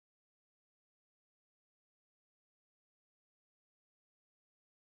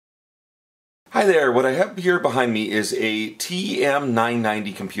Hi there, what I have here behind me is a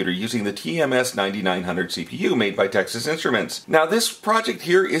TM990 computer using the TMS 9900 CPU made by Texas Instruments. Now this project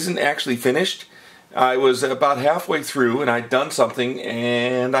here isn't actually finished. I was about halfway through and I'd done something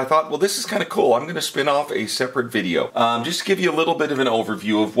and I thought, well, this is kind of cool. I'm going to spin off a separate video. Just to give you a little bit of an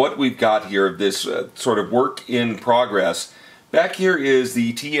overview of what we've got here, of this sort of work in progress. Back here is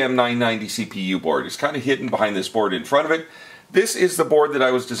the TM990 CPU board. It's kind of hidden behind this board in front of it. This is the board that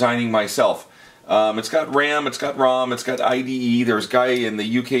I was designing myself. It's got RAM, it's got ROM, it's got IDE. There's a guy in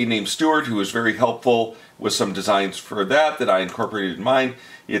the UK named Stuart who was very helpful with some designs for that I incorporated in mine.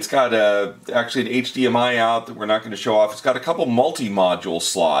 It's got actually an HDMI out that we're not going to show off. It's got a couple multi-module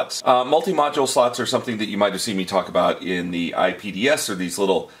slots. Multi-module slots are something that you might have seen me talk about in the IPDS, or these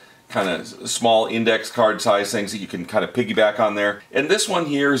little kind of small index card size things that you can kind of piggyback on there. And this one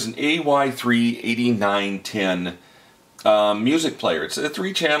here is an AY3-8910 music player. It's a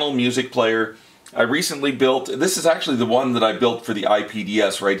 3-channel music player. I recently built, this is actually the one that I built for the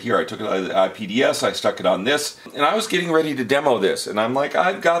IPDS right here. I took it out of the IPDS, I stuck it on this, and I was getting ready to demo this, and I'm like,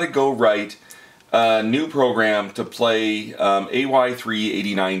 I've got to go write a new program to play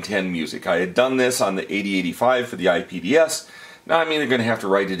AY3-8910 music. I had done this on the 8085 for the IPDS. Now I'm either going to have to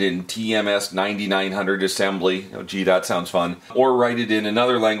write it in TMS 9900 assembly, oh gee, that sounds fun, or write it in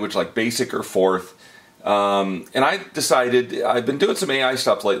another language like BASIC or Forth. And I decided, I've been doing some AI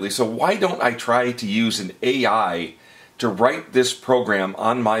stuff lately, so why don't I try to use an AI to write this program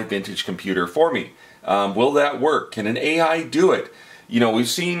on my vintage computer for me? Will that work? Can an AI do it? You know, we've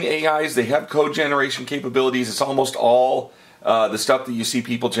seen AIs, they have code generation capabilities. It's almost all the stuff that you see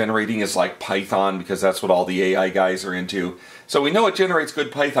people generating is like Python, because that's what all the AI guys are into. So we know it generates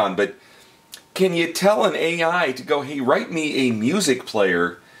good Python, but can you tell an AI to go, hey, write me a music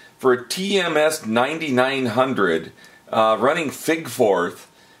player for a TMS 9900 running Figforth,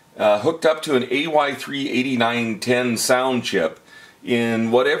 hooked up to an AY3-8910 sound chip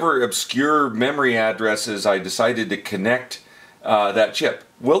in whatever obscure memory addresses I decided to connect that chip?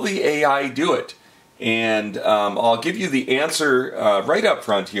 Will the AI do it? And I'll give you the answer right up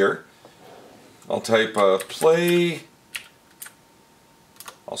front here. I'll type play,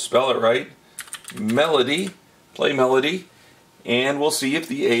 I'll spell it right, melody, play melody, and we'll see if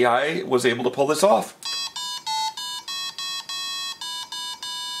the AI was able to pull this off.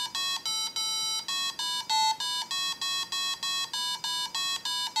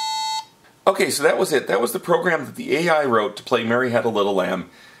 Okay, so that was it. That was the program that the AI wrote to play Mary Had a Little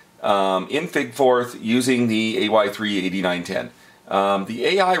Lamb in Figforth using the AY3-8910. The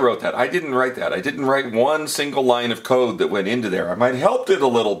AI wrote that. I didn't write that. I didn't write one single line of code that went into there. I might have helped it a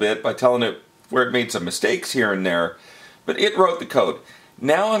little bit by telling it where it made some mistakes here and there, but it wrote the code.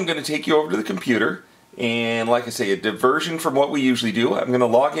 Now I'm going to take you over to the computer, and like I say, a diversion from what we usually do. I'm going to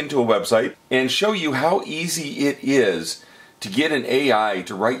log into a website and show you how easy it is to get an AI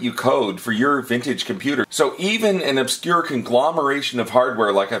to write you code for your vintage computer. So even an obscure conglomeration of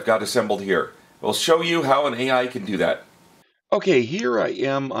hardware like I've got assembled here will show you how an AI can do that. Okay, here I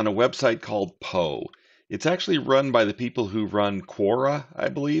am on a website called Poe. It's actually run by the people who run Quora, I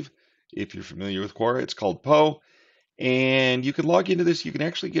believe. If you're familiar with Quora, it's called Poe. And you can log into this. You can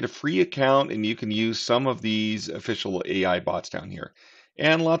actually get a free account, and you can use some of these official AI bots down here.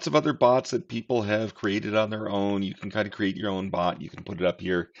 And lots of other bots that people have created on their own. You can kind of create your own bot. You can put it up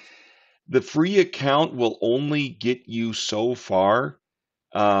here. The free account will only get you so far,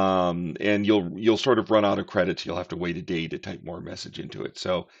 and you'll sort of run out of credits. You'll have to wait a day to type more message into it.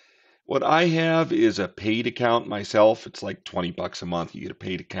 So what I have is a paid account myself. It's like 20 bucks a month. You get a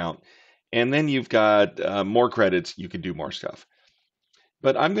paid account. And then you've got more credits, you can do more stuff.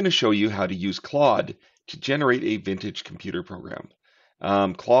 But I'm going to show you how to use Claude to generate a vintage computer program.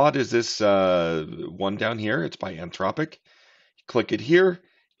 Claude is this one down here. It's by Anthropic. Click it here,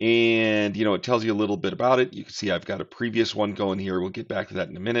 and it tells you a little bit about it. You can see I've got a previous one going here. We'll get back to that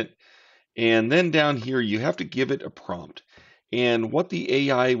in a minute. And then down here, you have to give it a prompt. And what the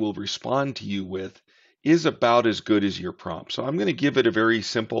AI will respond to you with is about as good as your prompt. So I'm going to give it a very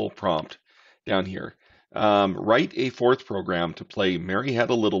simple prompt down here. Write a Forth program to play Mary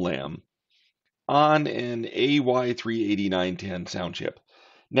Had a Little Lamb on an AY3-8910 sound chip.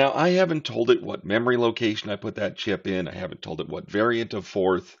 Now, I haven't told it what memory location I put that chip in. I haven't told it what variant of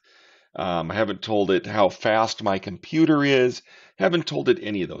Forth. I haven't told it how fast my computer is. I haven't told it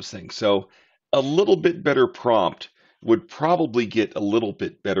any of those things. So a little bit better prompt would probably get a little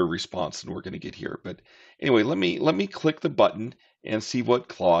bit better response than we're going to get here. But anyway, let me click the button and see what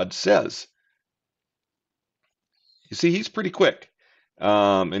Claude says. You see, he's pretty quick.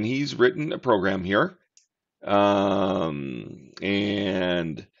 And he's written a program here. And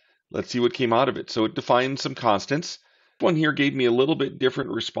Let's see what came out of it. So it defined some constants. This one here gave me a little bit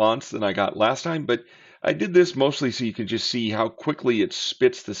different response than I got last time, but I did this mostly so you can just see how quickly it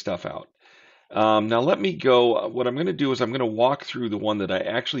spits the stuff out. Now let me go. What I'm going to do is I'm going to walk through the one that I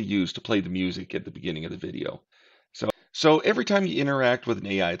actually used to play the music at the beginning of the video. So every time you interact with an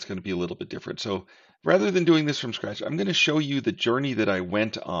AI, it's going to be a little bit different. So rather than doing this from scratch, I'm going to show you the journey that I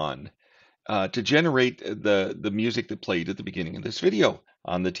went on to generate the music that played at the beginning of this video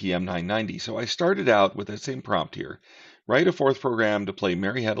on the TM990. So I started out with the same prompt here. Write a fourth program to play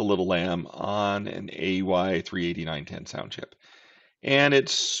Mary Had a Little Lamb on an AY38910 sound chip. And it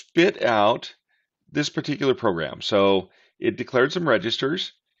spit out this particular program. So it declared some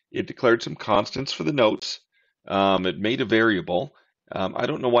registers. It declared some constants for the notes. It made a variable. I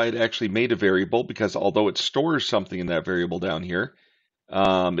don't know why it actually made a variable, because although it stores something in that variable down here,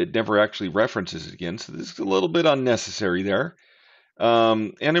 it never actually references it again. So this is a little bit unnecessary there.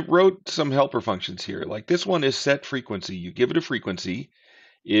 And it wrote some helper functions here. Like this one is set frequency. You give it a frequency.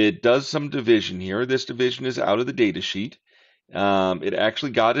 It does some division here. This division is out of the data sheet. It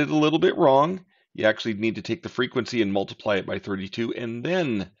actually got it a little bit wrong. You actually need to take the frequency and multiply it by 32 and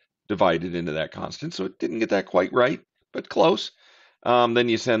then divide it into that constant. So it didn't get that quite right, but close. Then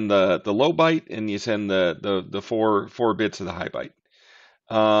you send the low byte and you send the four bits of the high byte.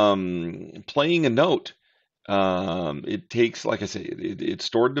 Playing a note. It takes, like I say, it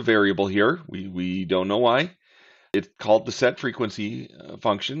stored the variable here. We don't know why. It called the set frequency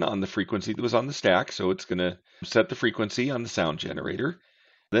function on the frequency that was on the stack. So it's going to set the frequency on the sound generator.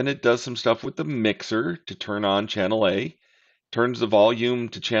 Then it does some stuff with the mixer to turn on channel A, turns the volume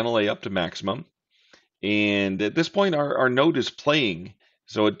to channel A up to maximum. And at this point, our note is playing.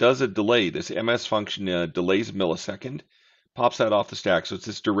 So it does a delay. This MS function delays a millisecond, pops that off the stack. So it's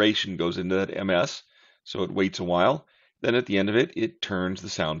this duration goes into that MS. So it waits a while. Then at the end of it, it turns the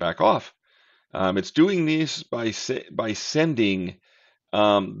sound back off. It's doing this by sending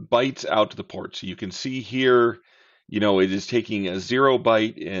bytes out to the port. So you can see here, it is taking a 0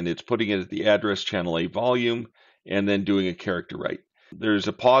 byte and it's putting it at the address channel A volume and then doing a character write. There's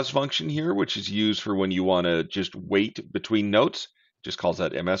a pause function here, which is used for when you want to just wait between notes. Just calls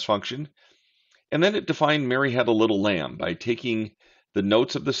that MS function. And then it defined Mary Had a Little Lamb by taking the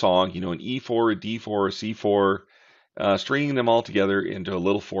notes of the song, an E4, a D4, a C4, stringing them all together into a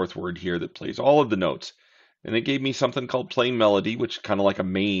little fourth word here that plays all of the notes. And it gave me something called play melody, which is kind of like a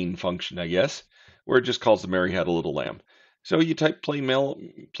main function, I guess, where it just calls the Mary Had a Little Lamb. So you type play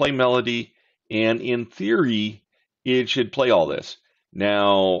melody, and in theory, it should play all this.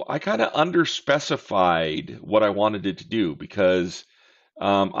 Now, I kind of underspecified what I wanted it to do because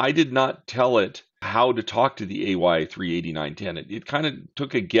I did not tell it how to talk to the AY38910. It kind of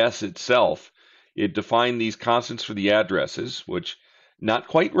took a guess itself. It defined these constants for the addresses, which not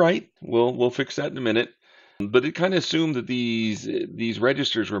quite right. We'll fix that in a minute. But it kind of assumed that these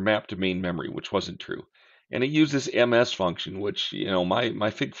registers were mapped to main memory, which wasn't true. And it used this MS function, which,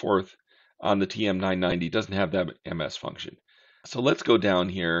 my Fig4 on the TM990 doesn't have that MS function. So let's go down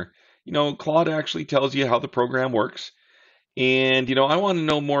here. Claude actually tells you how the program works. And, I want to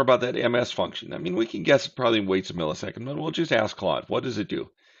know more about that MS function. I mean, we can guess it probably waits a millisecond, but we'll just ask Claude, what does it do?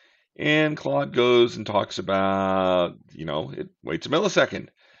 And Claude goes and talks about, it waits a millisecond.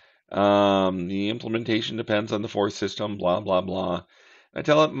 The implementation depends on the fourth system, blah, blah, blah. I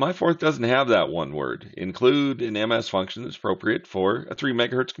tell it, my fourth doesn't have that one word. Include an MS function that's appropriate for a 3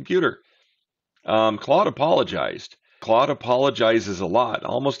 megahertz computer. Claude apologized. Claude apologizes a lot.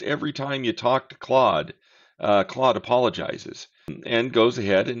 Almost every time you talk to Claude, Claude apologizes and goes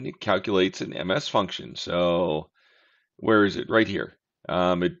ahead and it calculates an MS function. So where is it? Right here.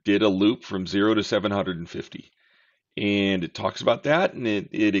 It did a loop from 0 to 750. And it talks about that, and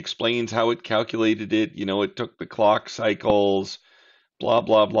it explains how it calculated it. It took the clock cycles, blah,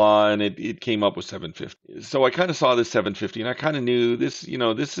 blah, blah, and it came up with 750. So I kind of saw this 750, and I kind of knew this,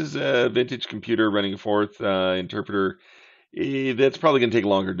 this is a vintage computer running a fourth interpreter. That's probably going to take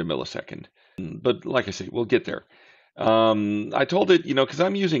longer than a millisecond. But like I say, we'll get there. I told it, because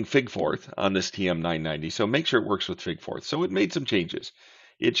I'm using Fig4 on this TM990, so make sure it works with Fig4. So it made some changes.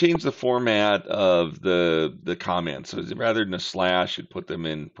 It changed the format of the comments. So rather than a slash, it put them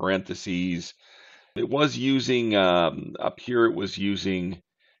in parentheses. It was using, up here, it was using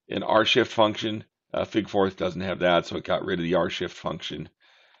an rshift function. Fig4 doesn't have that, so it got rid of the rshift function.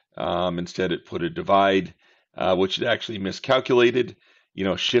 Instead, it put a divide, which it actually miscalculated.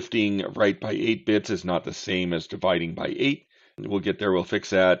 Shifting right by 8 bits is not the same as dividing by 8. We'll get there. We'll fix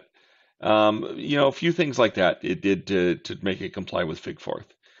that. A few things like that it did to make it comply with Fig4.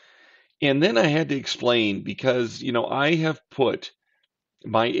 And then I had to explain because, I have put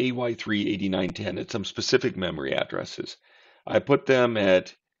my AY38910 at some specific memory addresses. I put them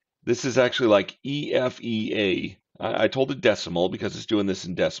at, this is actually like EFEA. I told it decimal because it's doing this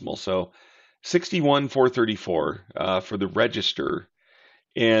in decimal. So 61434 for the register,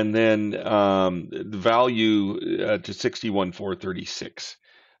 and then the value to 61436.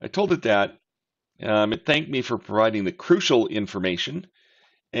 I told it that. It thanked me for providing the crucial information,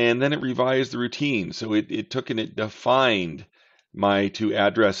 and then it revised the routine. So it took and it defined my two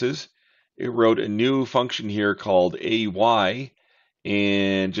addresses. It wrote a new function here called AY,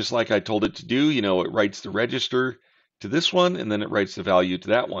 and just like I told it to do, it writes the register to this one, and then it writes the value to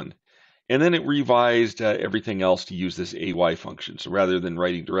that one. And then it revised everything else to use this AY function. So rather than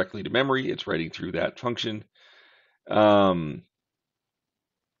writing directly to memory, it's writing through that function.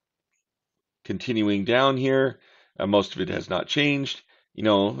 Continuing down here, most of it has not changed.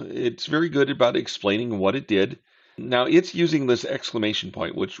 It's very good about explaining what it did. Now it's using this exclamation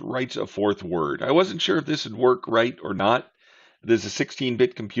point, which writes a fourth word. I wasn't sure if this would work right or not. This is a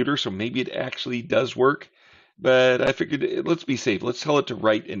 16-bit computer, so maybe it actually does work. But I figured, let's be safe. Let's tell it to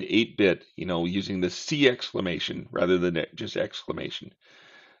write an 8-bit, using the C exclamation rather than just exclamation.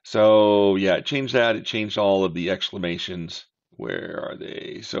 So yeah, it changed that. It changed all of the exclamations. Where are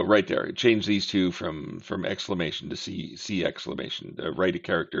they? So right there, it changed these two from exclamation to C exclamation. Write a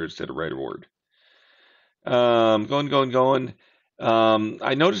character instead of write a word. Going.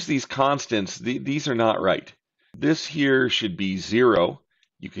 I noticed these constants. These are not right. This here should be 0.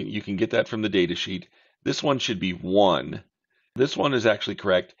 You can get that from the data sheet. This one should be 1. This one is actually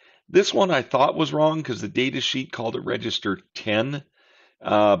correct. This one I thought was wrong because the data sheet called it register 10,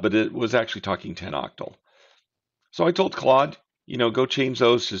 but it was actually talking 10 octal. So I told Claude, go change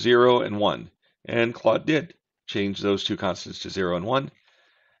those to 0 and 1. And Claude did change those two constants to 0 and 1.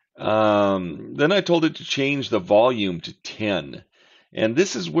 Then I told it to change the volume to 10. And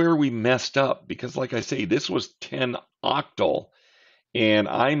this is where we messed up because, like I say, this was 10 octal. And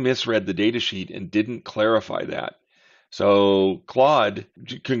I misread the data sheet and didn't clarify that. So Claude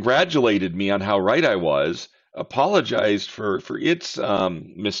congratulated me on how right I was, apologized for its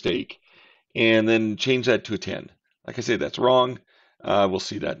mistake, and then changed that to a 10. Like I say, that's wrong. We'll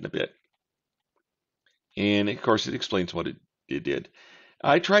see that in a bit. And of course, it explains what it did.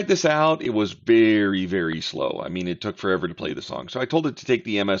 I tried this out. It was very, very slow. I mean, it took forever to play the song. So I told it to take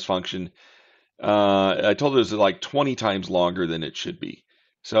the MS function. I told it it was like 20 times longer than it should be.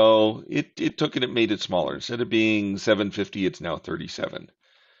 So it took and it made it smaller. Instead of being 750, it's now 37.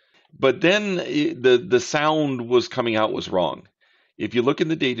 But then the sound was coming out was wrong. If you look in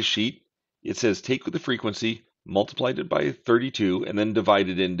the data sheet, it says take the frequency, multiplied it by 32, and then divide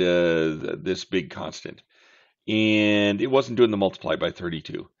it into this big constant. And it wasn't doing the multiply by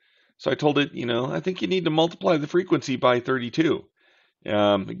 32. So I told it, I think you need to multiply the frequency by 32.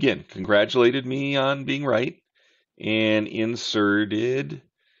 Again, congratulated me on being right and inserted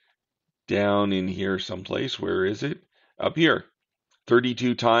down in here someplace. Where is it? Up here.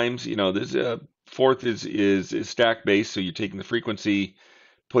 32 times, this fourth is stack based. So you're taking the frequency,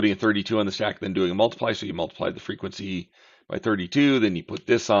 putting a 32 on the stack, then doing a multiply. So you multiply the frequency by 32, then you put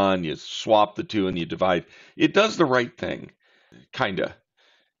this on, you swap the two, and you divide. It does the right thing, kinda.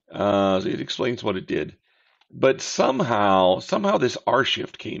 So it explains what it did. But somehow this R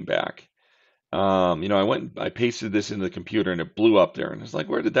shift came back. I pasted this into the computer and it blew up there. And it's like,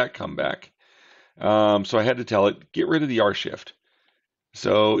 where did that come back? So I had to tell it, get rid of the R shift.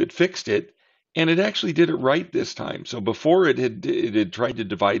 So it fixed it, and it actually did it right this time. So before it had tried to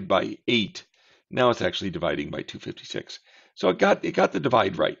divide by 8. Now it's actually dividing by 256. So it got the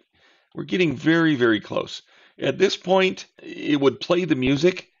divide right. We're getting very, very close. At this point, it would play the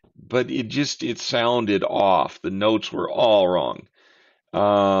music, but it sounded off. The notes were all wrong.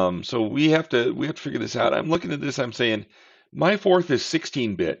 So we have to figure this out. I'm looking at this. I'm saying my fourth is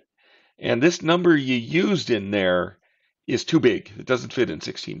 16-bit, and this number you used in there is too big. It doesn't fit in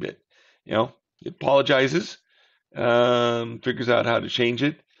 16-bit. It apologizes, figures out how to change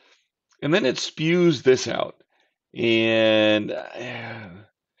it, and then it spews this out. And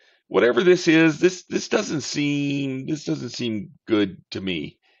whatever this is, this doesn't seem good to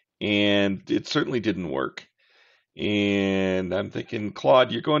me, and it certainly didn't work. And I'm thinking,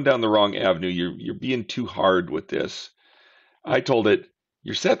 Claude, you're going down the wrong avenue. You're being too hard with this. I told it,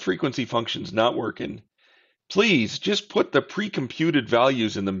 your set frequency function's not working. Please just put the pre-computed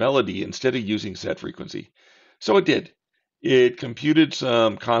values in the melody instead of using set frequency. So it did. It computed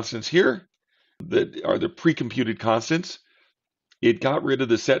some constants here that are the pre-computed constants. It got rid of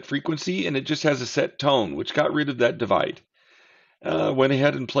the set frequency, and it just has a set tone, which got rid of that divide. Went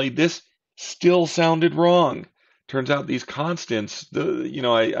ahead and played this. Still sounded wrong. Turns out these constants,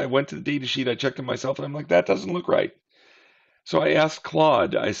 I went to the data sheet, I checked them myself, and I'm like, that doesn't look right. So I asked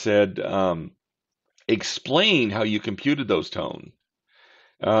Claude, I said, explain how you computed those tone.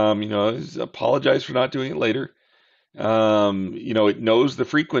 Apologize for not doing it later. It knows the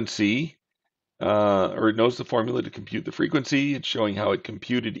frequency, or it knows the formula to compute the frequency. It's showing how it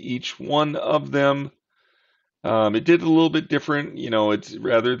computed each one of them. It did a little bit different. It's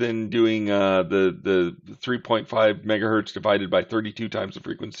rather than doing the 3.5 megahertz divided by 32 times the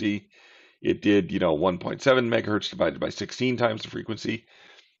frequency, it did 1.7 megahertz divided by 16 times the frequency.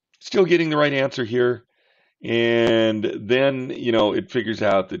 Still getting the right answer here. And then it figures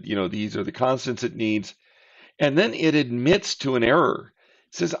out that these are the constants it needs, and then it admits to an error.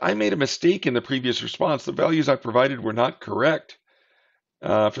 It says, I made a mistake in the previous response. The values I provided were not correct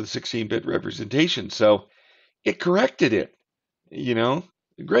for the 16-bit representation. So it corrected it,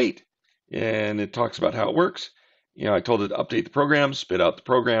 great. And it talks about how it works. I told it to update the program, spit out the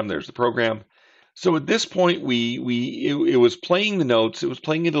program. There's the program. So at this point, it was playing the notes. It was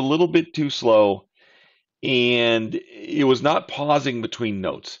playing it a little bit too slow, and it was not pausing between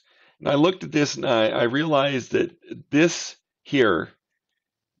notes. And I looked at this and I realized that this here,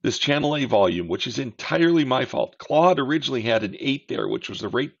 this channel A volume, which is entirely my fault. Claude originally had an 8 there, which was the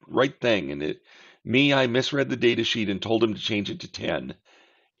right thing. And I misread the data sheet and told him to change it to 10.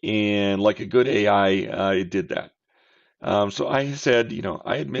 And like a good AI, it did that. So I said,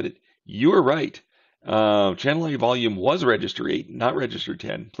 I admit it. You were right. Channel A volume was register 8, not register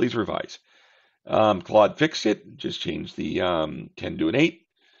 10. Please revise. Claude fixed it, just changed the 10 to an 8.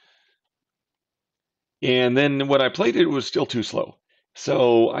 And then when I played it, it was still too slow.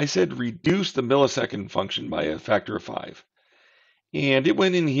 So I said reduce the millisecond function by a factor of 5. And it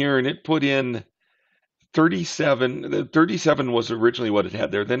went in here and it put in 37. 37 was originally what it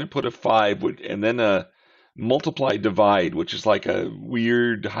had there. Then it put a 5 and then a multiply divide, which is like a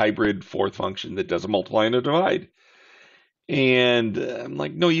weird hybrid fourth function that does a multiply and a divide. And I'm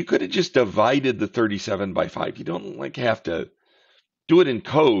like, no, you could have just divided the 37 by 5. You don't have to do it in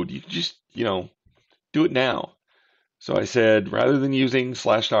code. You can just, do it now. So I said, rather than using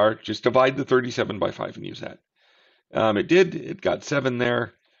 /star, just divide the 37 by 5 and use that. It did. It got 7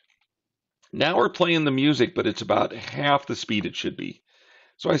 there. Now we're playing the music, but it's about half the speed it should be.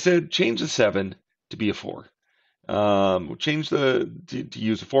 So I said, change the 7 to be a 4. We'll change to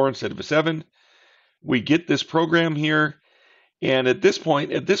use a 4 instead of a 7. We get this program here. And at this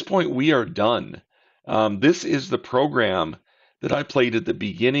point, we are done. This is the program that I played at the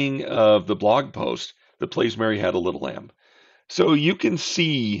beginning of the blog post that plays Mary Had a Little Lamb. So you can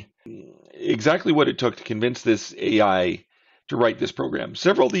see exactly what it took to convince this AI to write this program.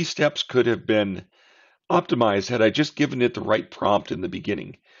 Several of these steps could have been optimized had I just given it the right prompt in the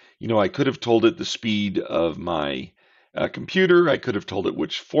beginning. I could have told it the speed of my computer. I could have told it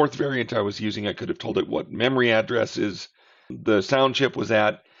which fourth variant I was using. I could have told it what memory addresses the sound chip was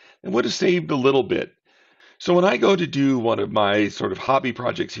at. It would have saved a little bit. So when I go to do one of my sort of hobby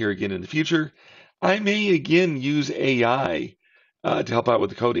projects here again in the future, I may again use AI to help out with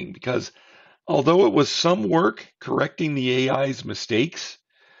the coding, because although it was some work correcting the AI's mistakes,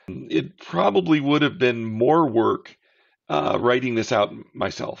 it probably would have been more work writing this out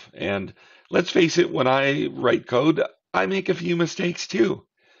myself. And let's face it, when I write code, I make a few mistakes too.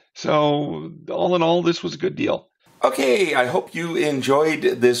 So all in all, this was a good deal. Okay, I hope you enjoyed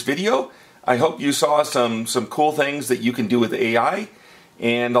this video. I hope you saw some cool things that you can do with AI.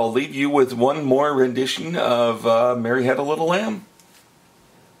 And I'll leave you with one more rendition of Mary Had a Little Lamb.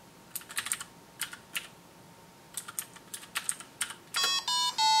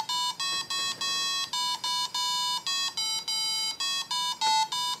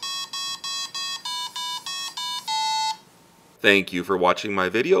 Thank you for watching my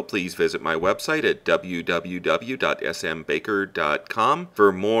video. Please visit my website at www.smbaker.com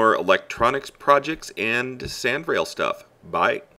for more electronics projects and sandrail stuff. Bye.